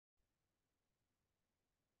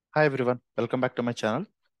Hi everyone, welcome back to my channel.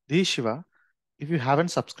 This is Shiva. If you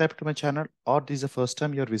haven't subscribed to my channel or this is the first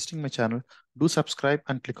time you're visiting my channel, do subscribe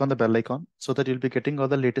and click on the bell icon so that you'll be getting all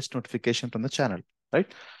the latest notification from the channel, right?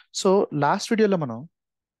 So last video lo మనం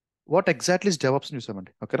what exactly is DevOps ని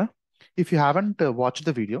చూసామండి, ఓకేనా? If you haven't watched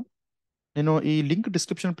the video, నేను ఈ link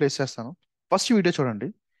description place చేస్తాను. First video చూడండి.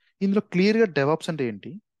 ఇందులో క్లియర్గా డెవాప్స్ అంటే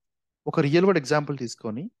ఏంటి, ఒక రియల్ వరల్డ్ ఎగ్జాంపుల్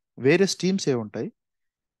తీసుకొని వేరియస్ టీమ్స్ ఏ ఉంటాయి,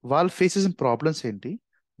 వాళ్ళు ఫేస్ చేసిన ప్రాబ్లమ్స్ ఏంటి,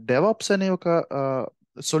 డెవాప్స్ అనే ఒక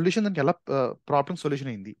సొల్యూషన్ దానికి ఎలా ప్రాబ్లమ్ సొల్యూషన్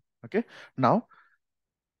అయింది. Okay, now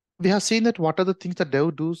we have seen that what are the things that dev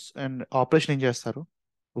dos and operation ఏం చేస్తారు,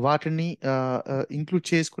 వాటిని ఇంక్లూడ్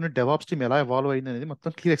చేసుకుని డెవాప్స్ టీమ్ ఎలా ఎవాల్వ్ అయింది అనేది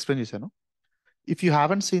మొత్తం క్లియర్ ఎక్స్ప్లెయిన్ చేశాను. If you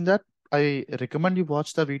haven't seen that, I recommend you watch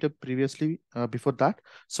the video previously before that,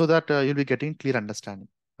 so that you'll be getting clear understanding.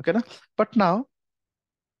 Okay na? But now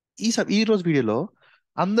ఈ రోజు వీడియోలో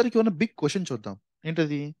అందరికీ ఉన్న బిగ్ క్వశ్చన్ చూద్దాం.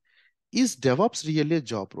 ఏంటది? Is DevOps really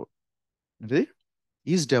job role? ఏంటది?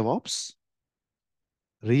 Is DevOps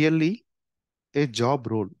really A job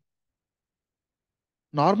role?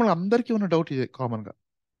 Normal అందరికీ ఉన్న డౌట్ ఇది కామన్గా.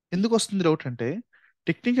 ఎందుకు వస్తుంది డౌట్ అంటే,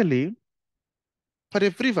 technically for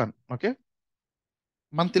every one, okay,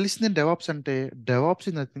 మనకు తెలిసింది డెవాప్స్ అంటే, DevOps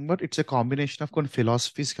is nothing but it's a combination of కొన్ని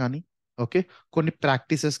ఫిలాసఫీస్ కానీ, ఓకే, కొన్ని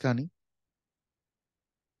ప్రాక్టీసెస్ కానీ,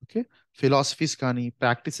 ఓకే, ఫిలాసఫీస్ కానీ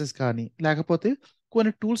ప్రాక్టీసెస్ కానీ, లేకపోతే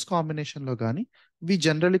కొన్ని టూల్స్ కాంబినేషన్లో కానీ we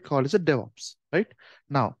generally call is DevOps, right?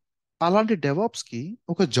 నా అలాంటి డెవాప్స్కి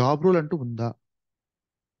ఒక జాబ్ రోల్ అంటూ ఉందా?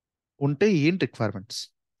 ఉంటే ఏంటి రిక్వైర్మెంట్స్,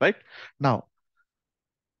 రైట్? నా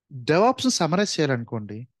DevOps summarise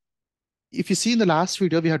చేయాలనుకోండి, if you see in the last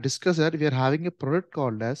video we have discuss that we are having a product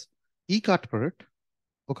called as ఈ కార్ట్ ప్రొడక్ట్.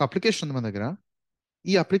 ఒక అప్లికేషన్ ఉంది మన దగ్గర.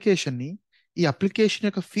 ఈ అప్లికేషన్ని, ఈ అప్లికేషన్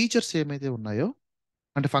యొక్క ఫీచర్స్ ఏమైతే ఉన్నాయో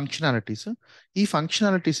అంటే ఫంక్షనాలిటీస్, ఈ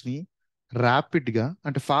ఫంక్షనాలిటీస్ని ర్యాపిడ్గా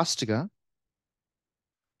అంటే ఫాస్ట్గా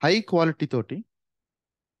హై క్వాలిటీ తోటి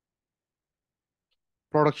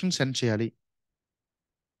ప్రొడక్షన్ సెండ్ చేయాలి.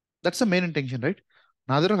 That's the main intention, right?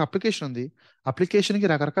 నా దగ్గర ఒక అప్లికేషన్ ఉంది, అప్లికేషన్కి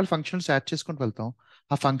రకరకాల ఫంక్షన్స్ యాడ్ చేసుకుంటూ వెళ్తాం.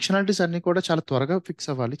 ఆ ఫంక్షనాలిటీస్ అన్నీ కూడా చాలా త్వరగా ఫిక్స్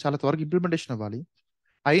అవ్వాలి, చాలా త్వరగా ఇంప్లిమెంటేషన్ అవ్వాలి.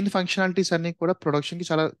 అయిన ఫంక్షనాలిటీస్ అన్నీ కూడా ప్రొడక్షన్కి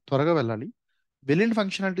చాలా త్వరగా వెళ్ళాలి. వెళ్ళిన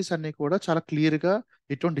ఫంక్షనాలిటీస్ అన్నీ కూడా చాలా క్లియర్గా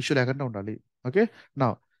ఎటువంటి ఇష్యూ లేకుండా ఉండాలి. ఓకే, నా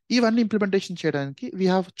ఇవన్నీ ఇంప్లిమెంటేషన్ చేయడానికి we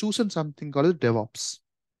have chosen something called DevOps.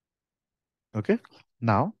 Okay,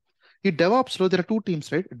 నా ఈ DevOps లో there are two teams,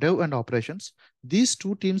 right? Dev and operations. These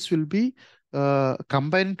two teams will be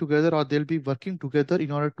combining together, or they'll be working together in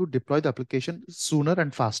order to deploy the application sooner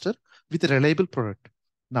and faster with a reliable product.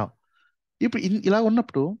 Now, ఇప్పుడు ఇలా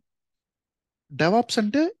ఉన్నప్పుడు DevOps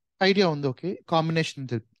అంటే idea ఉంది, okay, combination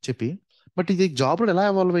చెప్పి, but ఇది జాబ్లో ఎలా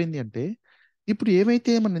evolve అయింది అంటే, ఇప్పుడు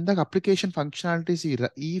ఏమైతే మనం ఇందాక అప్లికేషన్ ఫంక్షనాలిటీస్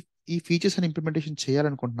ఈ ఈ ఫీచర్స్ అని ఇంప్లిమెంటేషన్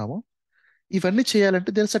చేయాలనుకుంటున్నామో, ఇవన్నీ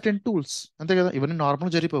చేయాలంటే దేర్ ఆర్ సర్టెన్ టూల్స్, అంతే కదా, ఇవన్నీ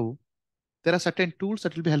నార్మల్గా జరిపోవు. There are certain tools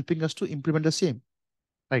that will be helping us to implement the same,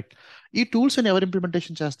 right? ఈ టూల్స్ అని ఎవరు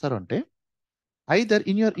ఇంప్లిమెంటేషన్ చేస్తారు అంటే, either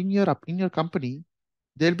in your company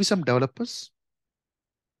there will be some developers,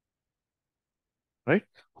 right,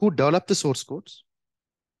 who develop the source codes.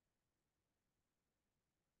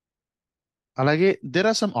 అలాగే there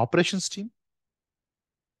are some operations team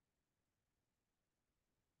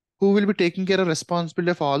who will be taking care of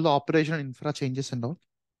responsibility of all the operation and infra changes and all.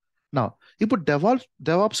 నా ఇప్పుడు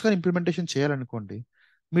DevOps కానీ implementation చేయాలనుకోండి,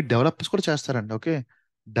 మీ developers కూడా చేస్తారండి, okay.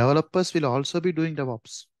 Developers will also be doing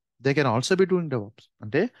DevOps. They can also be doing DevOps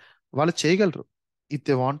అంటే వాళ్ళు చేయగలరు. If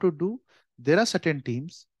they want to do, there are certain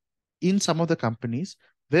teams in some of the companies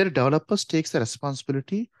wear developers takes the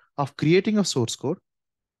responsibility of creating a source code.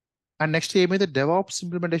 And next ఏమైతే DevOps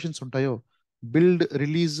implementations ఉంటాయో, build,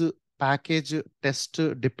 release, package, test,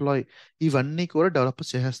 deploy, ఇవన్నీ కూడా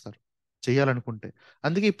developers చేసేస్తారు చేయాలనుకుంటే.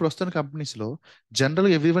 అందుకే ఇప్పుడు వస్తున్న కంపెనీస్లో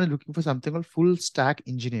జనరల్గా everyone looking for something full stock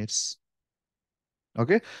engineers.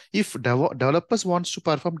 Okay, if developers wants to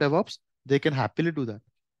perform DevOps, they can happily do that,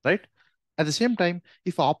 right? At the same time,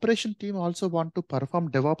 if operation team also want to perform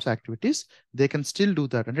DevOps activities, they can still do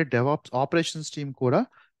that. అంటే DevOps operations team కూడా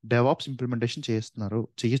DevOps implementation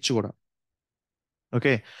చేయొచ్చు కూడా.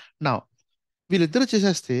 Okay, నా వీళ్ళిద్దరు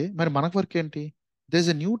చేసేస్తే మరి మనకు work ఏంటి? There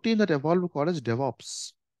is a new team that evolve called as DevOps.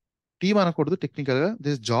 Team అనకూడదు, టెక్నికల్గా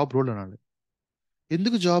దిస్ జాబ్ రోల్ అనాలి.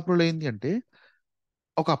 ఎందుకు జాబ్ రోల్ అయింది అంటే,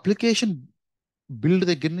 ఒక అప్లికేషన్ బిల్డ్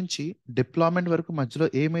దగ్గర నుంచి డిప్లాయ్మెంట్ వరకు మధ్యలో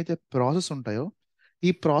ఏమైతే ప్రాసెస్ ఉంటాయో,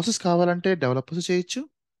 ఈ ప్రాసెస్ కావాలంటే డెవలపర్స్ చేయొచ్చు,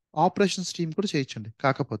 ఆపరేషన్స్ టీమ్ కూడా చేయొచ్చండి.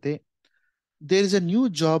 కాకపోతే there is a new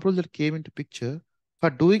job role that came in to picture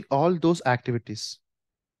for doing all those activities.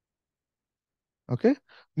 Okay,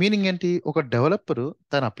 meaning ఏంటి? ఒక డెవలపర్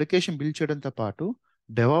తన అప్లికేషన్ బిల్డ్ చేయడంతో పాటు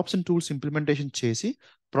డెవాప్స్ అండ్ టూల్స్ ఇంప్లిమెంటేషన్ చేసి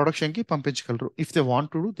ప్రొడక్షన్కి పంపించగలరు. If they want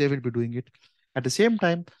to do, they will be doing it. At the same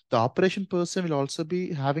time, the operation person will also be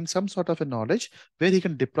having some sort of a knowledge where he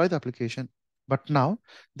can deploy the application. But now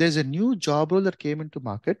there's a new job role that came into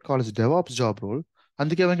market called as DevOps job role.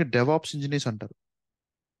 అందుకే మనకి DevOps engineers అంటారు.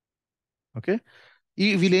 Okay,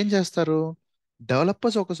 వీళ్ళు ఏం చేస్తారు,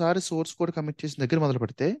 developers ఒకసారి source code commit చేసిన దగ్గర మొదలు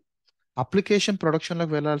పెడితే అప్లికేషన్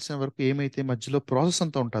ప్రొడక్షన్లోకి వెళ్ళాల్సిన వరకు ఏమైతే మధ్యలో ప్రాసెస్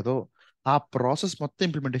అంతా ఉంటుందో ఆ ప్రాసెస్ మొత్తం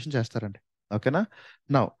ఇంప్లిమెంటేషన్ చేస్తారండి. ఓకేనా.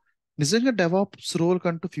 నా నిజంగా డెవాప్స్ రోల్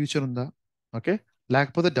కంటూ ఫ్యూచర్ ఉందా? ఓకే,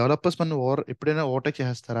 లేకపోతే డెవలపర్స్ మనం ఎప్పుడైనా ఓవర్టేక్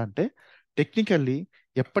చేస్తారా అంటే, టెక్నికల్లీ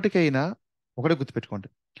ఎప్పటికైనా ఒకటే గుర్తుపెట్టుకోండి,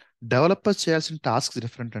 డెవలపర్స్ చేయాల్సిన టాస్క్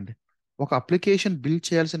డిఫరెంట్ అండి. ఒక అప్లికేషన్ బిల్డ్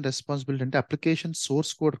చేయాల్సిన రెస్పాన్సిబిలిటీ అంటే అప్లికేషన్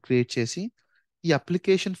సోర్స్ కోడ్ క్రియేట్ చేసి ఈ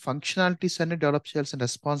అప్లికేషన్ ఫంక్షనాలిటీస్ అన్ని డెవలప్ చేయాల్సిన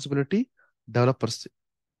రెస్పాన్సిబిలిటీ డెవలపర్స్.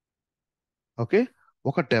 ఓకే,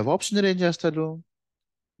 ఒక డెవాప్స్ ఇంజనీర్ ఏం చేస్తారు,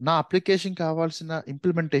 నా అప్లికేషన్ కావాల్సిన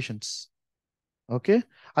ఇంప్లిమెంటేషన్స్, ఓకే,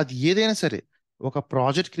 అది ఏదైనా సరే ఒక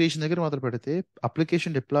ప్రాజెక్ట్ క్రియేషన్ దగ్గర మొదలు పెడితే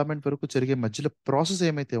అప్లికేషన్ డిప్లాయ్మెంట్ వరకు జరిగే మధ్యలో ప్రాసెస్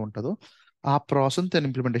ఏమైతే ఉంటుందో ఆ ప్రాసెస్ తను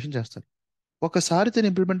ఇంప్లిమెంటేషన్ చేస్తారు. ఒకసారి తను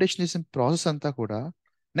ఇంప్లిమెంటేషన్ చేసిన ప్రాసెస్ అంతా కూడా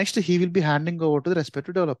next he will be handing over to the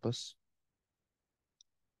respective developers.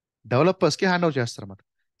 డెవలపర్స్కి hand over చేస్తారు అన్నమాట.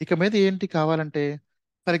 ఇక మీద ఏంటి కావాలంటే,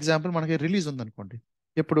 ఫర్ ఎగ్జాంపుల్ మనకి రిలీజ్ ఉందనుకోండి,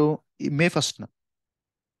 ఇప్పుడు మే ఫస్ట్న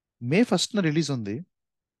రిలీజ్ ఉంది.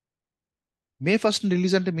 మే 1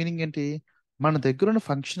 రిలీజ్ అంటే మీనింగ్ ఏంటి, మన దగ్గర ఉన్న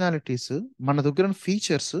ఫంక్షనాలిటీస్, మన దగ్గర ఉన్న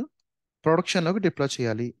ఫీచర్స్ ప్రొడక్షన్లోకి డిప్లాయ్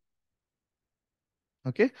చేయాలి.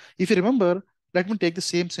 Okay, if you remember, let me take the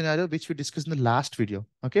same scenario which we discuss in the last video.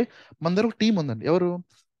 Okay, మన దగ్గర ఒక టీం ఉందండి. ఎవరు,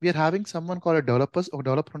 we are having some one call developers, ఒక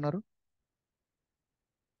డెవలపర్ ఉన్నారు.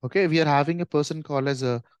 Okay, we are having a person call as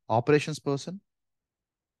operations person.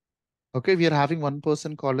 Okay, we are having one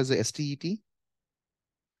person call as STET,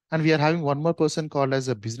 and we are having one more person called as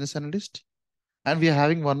a business analyst, and we are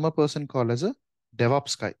having one more person called as a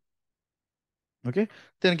DevOps guy. Okay,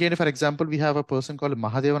 then again, for example, we have a person called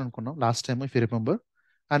Mahadevan Ankunnam last time, if you remember,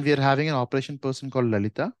 and we are having an operation person called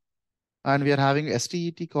Lalita, and we are having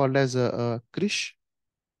STET called as Krish,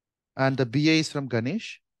 and the BA is from Ganesh,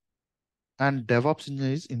 and DevOps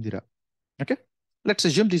engineer is Indira. Okay, let's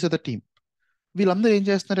assume these are the team. వీళ్ళందరూ ఏం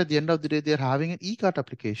చేస్తున్నారు, at the end of the day they are having an e-cart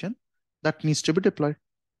application that needs to be deployed.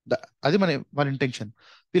 అది వాళ్ళ intention.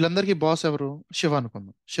 వీళ్ళందరికీ boss ఎవరు, శివ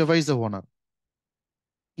అనుకుందాం. Shiva is the owner.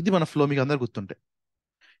 ఇది మన ఫ్లో మీకు అందరు గుర్తుంటే.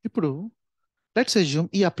 ఇప్పుడు లెట్స్ అజ్యూమ్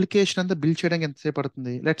ఈ అప్లికేషన్ అంతా బిల్డ్ చేయడానికి ఎంతసేపు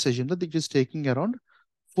పడుతుంది, let's assume that it is taking around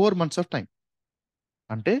 4 months of time.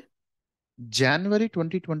 అంటే January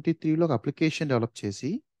 2023లో ఒక అప్లికేషన్ డెవలప్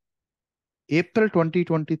చేసి April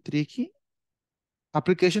 2023కి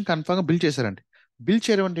అప్లికేషన్ కన్ఫామ్గా బిల్డ్ చేశారండి. బిల్డ్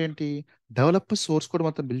చేయడం అంటే ఏంటి, డెవలపర్ సోర్స్ కూడా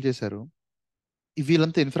మొత్తం బిల్డ్ చేశారు,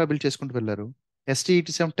 వీళ్ళంతా ఇన్ఫ్రా బిల్డ్ చేసుకుంటూ వెళ్ళారు,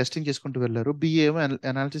 STETs ఏమో టెస్టింగ్ చేసుకుంటూ వెళ్ళారు, BA ఏమో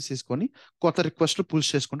అనాలిసిస్ తీసుకొని కొత్త రిక్వెస్ట్లు పుల్స్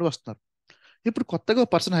చేసుకుంటూ వస్తున్నారు. ఇప్పుడు కొత్తగా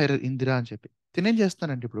పర్సన్ హైర్ ఇందిరా అని చెప్పి తినేం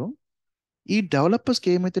చేస్తానంటే, ఇప్పుడు ఈ డెవలపర్స్కి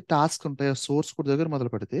ఏమైతే టాస్క్ ఉంటాయో సోర్స్ కోడ్ దగ్గర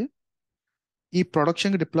మొదలు పెడితే ఈ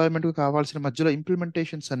ప్రొడక్షన్ డిప్లాయ్మెంట్కి కావాల్సిన మధ్యలో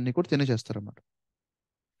ఇంప్లిమెంటేషన్స్ అన్ని కూడా చేస్తారన్నమాట.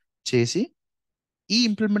 చేసి ఈ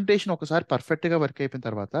ఇంప్లిమెంటేషన్ ఒకసారి పర్ఫెక్ట్గా వర్క్ అయిపోయిన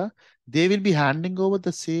తర్వాత they will be handing over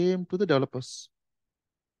the same to the developers.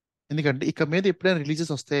 ఎందుకంటే ఇక మీద ఎప్పుడైనా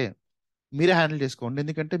రిలీజెస్ వస్తే మీరే హ్యాండిల్ చేసుకోండి,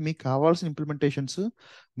 ఎందుకంటే మీకు కావాల్సిన ఇంప్లిమెంటేషన్స్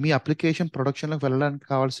మీ అప్లికేషన్ ప్రొడక్షన్లోకి వెళ్ళడానికి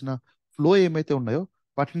కావాల్సిన ఫ్లో ఏమైతే ఉన్నాయో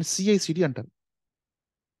వాటిని CI/CD అంటారు.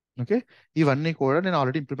 ఓకే, ఇవన్నీ కూడా నేను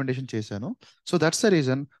ఆల్రెడీ ఇంప్లిమెంటేషన్ చేశాను. So that's the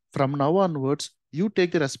reason from now onwards you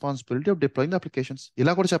take the responsibility of deploying the applications.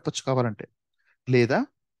 ఇలా కూడా చెప్పొచ్చు కావాలంటే. లేదా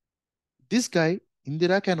this guy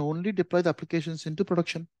Indira can only deploy the applications in to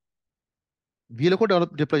production. వీళ్ళు కూడా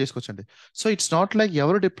డిప్లాయ్ చేసుకోవచ్చండి. సో ఇట్స్ నాట్ లైక్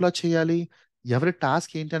ఎవరు డిప్లాయ్ చేయాలి, ఎవరి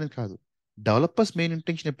టాస్క్ ఏంటి అనేది కాదు. డెవలపర్స్ మెయిన్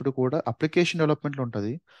ఇంటెన్షన్ ఎప్పుడు కూడా అప్లికేషన్ డెవలప్మెంట్లో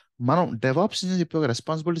ఉంటుంది. మనం డెవాప్స్ చెప్పే ఒక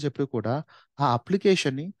రెస్పాన్సిబిలిటీస్ ఎప్పుడు కూడా ఆ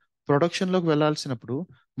అప్లికేషన్ని ప్రొడక్షన్లోకి వెళ్ళాల్సినప్పుడు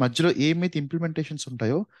మధ్యలో ఏమైతే ఇంప్లిమెంటేషన్స్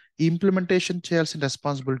ఉంటాయో ఈ ఇంప్లిమెంటేషన్ చేయాల్సిన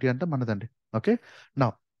రెస్పాన్సిబిలిటీ అంటే మనదండి. ఓకే, నా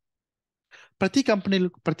ప్రతి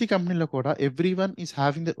కంపెనీలో కూడా every one is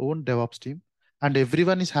having their own DevOps team and every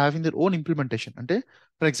one is having their own implementation. అంటే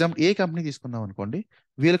ఫర్ ఎగ్జాంపుల్ ఏ కంపెనీ తీసుకుందాం అనుకోండి,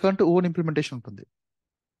 వీళ్ళకంటూ ఓన్ ఇంప్లిమెంటేషన్ ఉంటుంది.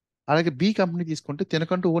 అలాగే B కంపెనీ తీసుకుంటే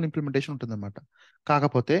తినకంటూ ఓన్ ఇంప్లిమెంటేషన్ ఉంటుంది అనమాట.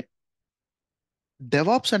 కాకపోతే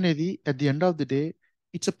డెవాప్స్ అనేది at the end of the day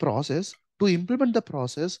it's a process. To implement the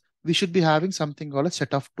process we should be having something call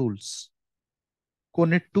set of tools.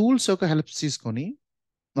 కొన్ని టూల్స్ యొక్క హెల్ప్ తీసుకొని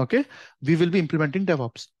okay we will be implementing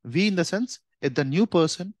DevOps. We in the sense at the new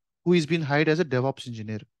person who is been hired as a DevOps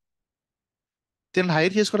engineer. దీన్ని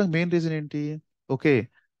hire చేసుకోవడానికి main reason ఏంటి, okay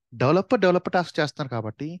developer task చేస్తున్నారు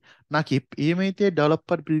కాబట్టి నాకు ఏమైతే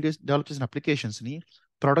డెవలప్ చేసిన అప్లికేషన్స్ని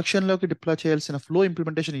ప్రొడక్షన్లోకి డిప్లాయ్ చేయాల్సిన ఫ్లో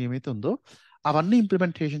ఇంప్లిమెంటేషన్ ఏమైతే ఉందో అవన్నీ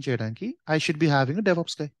ఇంప్లిమెంటేషన్ చేయడానికి I should be having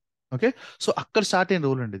develops guy. Okay, so అక్కడ స్టార్ట్ అయిన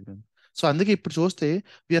రోల్ అండి ఇది. సో అందుకే ఇప్పుడు చూస్తే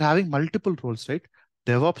we are having multiple roles, right?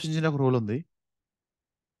 DevOps engine ఒక రోల్ ఉంది.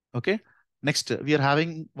 Okay, next we are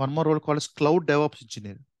having one more role called cloud DevOps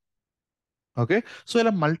engineer. Okay, so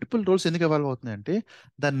ఇలా మల్టిపుల్ రోల్స్ ఎందుకు evolve అవుతున్నాయంటే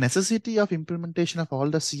the necessity of implementation of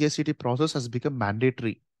all the CICD process has become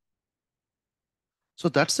mandatory. So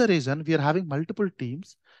that's the reason we are having multiple teams.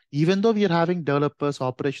 Even though we are having developers,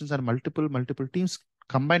 operations, and multiple teams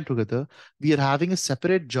combined together, we are having a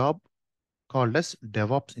separate job called as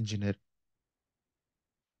DevOps engineer.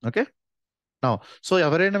 Okay. Now, so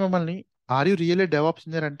ఎవరైనా మిమ్మల్ని are you really a DevOps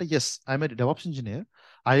engineer అంటే yes, I'm a DevOps engineer.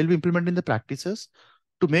 I will be implementing the practices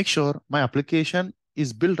to make sure my application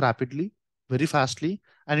is built rapidly, very fastly,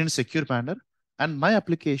 and in a secure manner, and my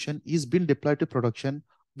application is being deployed to production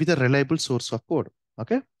with a reliable source of code.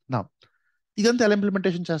 Okay. Now, ఇదంతా ఎలా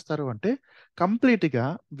implementation చేస్తారు అంటే కంప్లీట్గా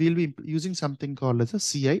we'll be using something called as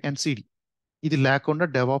CI and CD. ఇది లేకుండా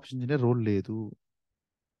DevOps engineer role లేదు.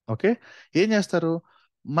 Okay, ఏం చేస్తారు?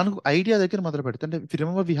 మనకు ఐడియా దగ్గర మొదలు పెడితే, అంటే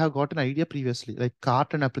remember we have got an idea previously, like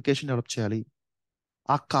cart and application develop చేయాలి.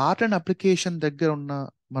 ఆ కార్ట్ అండ్ అప్లికేషన్ దగ్గర ఉన్న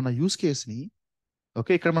మన యూస్ కేస్ని,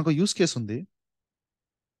 ఓకే, ఇక్కడ మనకు యూస్ కేస్ ఉంది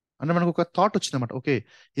అంటే మనకు ఒక థాట్ వచ్చింది అనమాట. ఓకే,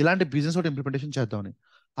 ఇలాంటి బిజినెస్ ఒకటి ఇంప్లిమెంటేషన్ చేద్దామని.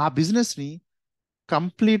 ఆ బిజినెస్ని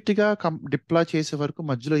కంప్లీట్గా డిప్లాయ్ చేసే వరకు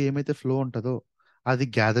మధ్యలో ఏమైతే ఫ్లో ఉంటుందో అది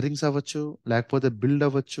గ్యాదరింగ్స్ అవ్వచ్చు, లేకపోతే బిల్డ్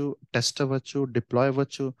అవ్వచ్చు, టెస్ట్ అవ్వచ్చు, డిప్లాయ్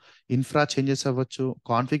అవ్వచ్చు, ఇన్ఫ్రా చేంజెస్ అవ్వచ్చు,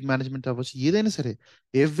 కాన్ఫిగ్ మేనేజ్మెంట్ అవ్వచ్చు, ఏదైనా సరే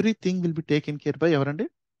everything will be taken care bye ఎవరండి?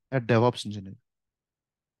 DevOps engineer.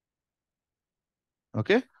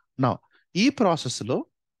 ఓకే, నా ఈ ప్రాసెస్లో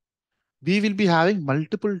we will be having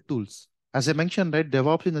multiple tools. As a mention, right,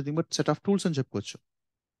 DevOps is nothing but set of tools అని చెప్పుకోవచ్చు.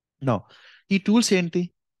 నా ఈ టూల్స్ ఏంటి?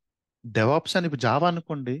 డెవాప్స్ అని ఇప్పుడు జావా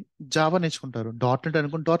అనుకోండి, జావా నేర్చుకుంటారు. డాట్ నెట్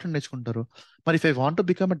అనుకోండి, డాట్ నెట్ నేర్చుకుంటారు. మరి if I want to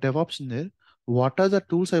become a DevOps engineer, what are the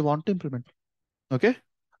tools I want to implement? Okay,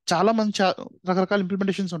 చాలా మంది రకరకాల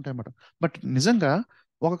ఇంప్లిమెంటేషన్స్ ఉంటాయి అన్నమాట. బట్ నిజంగా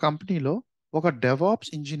ఒక కంపెనీలో ఒక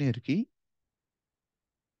డెవాప్స్ ఇంజనీర్కి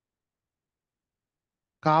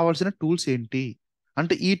కావాల్సిన టూల్స్ ఏంటి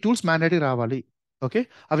అంటే ఈ టూల్స్ మ్యాండేటరీ రావాలి. ఓకే,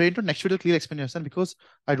 అవి ఏంటో నెక్స్ట్ వీడియో క్లియర్ ఎక్స్ప్లెయిన్ చేస్తాను, because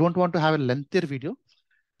I don't want to have a లెంతియర్ video.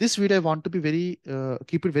 This video I want to be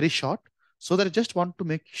keep it very short, so that I just want to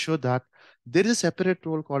make sure that there is a separate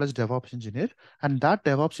role called as DevOps engineer, and that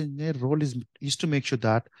DevOps engineer role is to make sure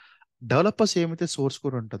that developers ఏమైతే source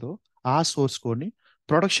code ఉంటుందో ఆ source కోడ్ని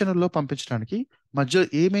ప్రొడక్షన్లో పంపించడానికి మధ్యలో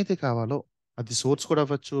ఏమైతే కావాలో అది సోర్స్ కోడ్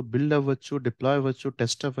అవ్వచ్చు, బిల్డ్ అవ్వచ్చు, డిప్లాయ్ అవ్వచ్చు,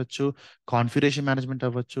 టెస్ట్ అవ్వచ్చు, కాన్ఫిగరేషన్ మేనేజ్మెంట్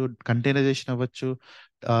అవ్వచ్చు, కంటైనరైజేషన్ అవ్వచ్చు,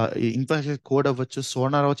 ఇన్ఫ్రాస్ట్రక్చర్ కోడ్ అవ్వచ్చు,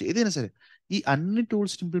 సోనార్ అవ్వచ్చు, ఏదైనా సరే ఈ అన్ని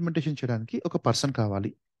టూల్స్ ఇంప్లిమెంటేషన్ చేయడానికి ఒక పర్సన్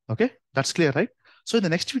కావాలి. Okay, that's clear, right? So in the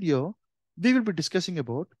next video we will be discussing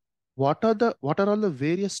about what are all the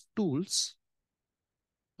various tools,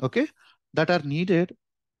 okay, that are needed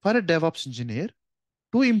for a DevOps engineer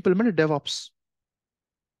to implement DevOps.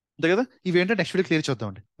 అంతే కదా, ఇవి ఏంటంటే next video clear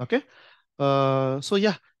చేద్దామండి. Okay, so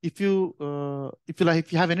yeah, if you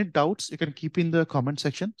have any doubts, you can keep in the comment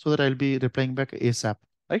section so that I'll be replying back ASAP,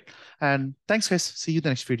 right? And thanks guys, see you in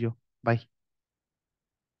the next video. Bye.